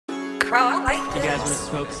Bro, I like this. You guys want to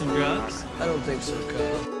smoke some drugs? I don't think so,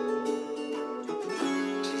 cuz.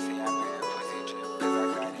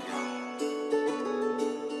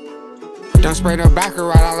 Don't spray no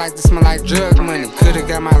baccarat, I like to smell like drug money. Could've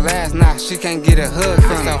got my last, nah, she can't get a hug from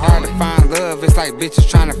me. It's so hard to find love, it's like bitches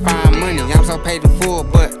trying to find money. I'm so paid in full,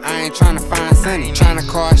 but I ain't trying to find Sunny. Trying to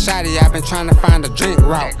call Shotty, I've been trying to find a drink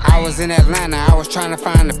route. I was in Atlanta, I was trying to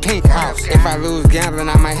find the pink house. If I lose gambling,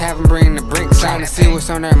 I might have them bring the brinks out. Trying to see what's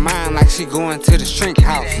on their mind, like she going to the shrink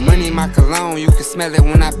house. Money my cologne, you can smell it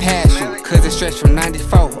when I pass you. Cause it stretch from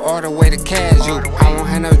 94 all the way to casual. I won't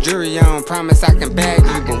have no jury on, promise I can bag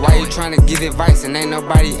you. But why you trying to give advice and ain't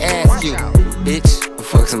nobody ask you? Bitch,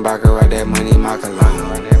 fuck some baccarat, that money my cologne.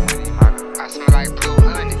 I smell like blue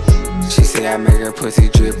honey. She say I make her pussy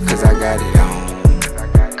drip cause I got it on.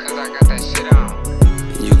 Cause I got that shit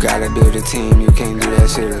on. You gotta build a team, you can't do that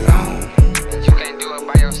shit alone. You can't do it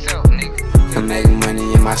by yourself, nigga. Can make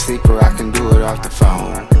money in my sleeper, I can do it off the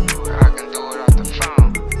phone.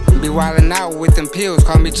 Be wildin' out with them pills,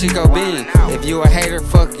 call me Chico Bean. If you a hater,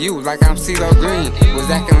 fuck you, like I'm CeeLo Green. Was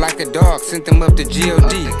acting like a dog, sent them up to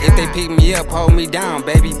G.O.D. If they pick me up, hold me down,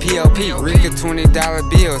 baby, P.O.P. Rika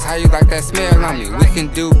 $20 bills, how you like that smell on me? We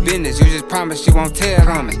can do business, you just promise you won't tell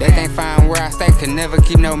on me. They can't find where I stay, can never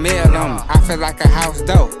keep no mail on me. I feel like a house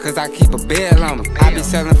though, cause I keep a bell on me. I be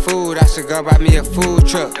selling food, I should go buy me a food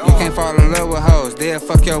truck. You can't fall in love with hoes, they'll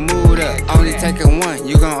fuck your mood up. Only taking one,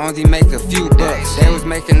 you gon' only make a few bucks. They was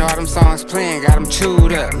making all them songs playing, got them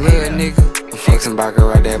chewed up. Little nigga, fuck some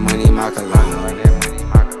baccarat, that money my cologne.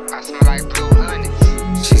 I smell like blue honey.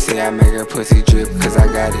 She say I make her pussy drip cause I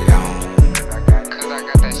got it on. Cause I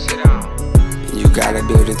got that shit on. You gotta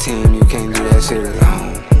build a team, you can't do that shit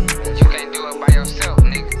alone. You can't do it by yourself,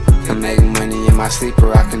 nigga. Can make money in my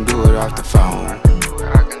sleeper, I can do it off the phone.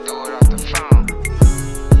 I can do it off the phone.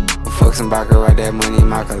 Fuck some baccarat, that money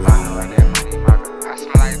my cologne. I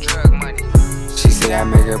smell like drug money. She say I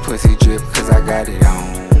make her pussy drip cause I got it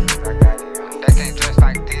on. They can't dress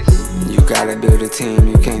like this. You gotta build a team,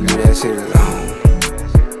 you can't do that shit alone.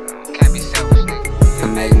 Can't be selfish, nigga.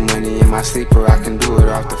 Can make money in my sleeper, I can do it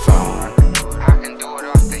off the phone.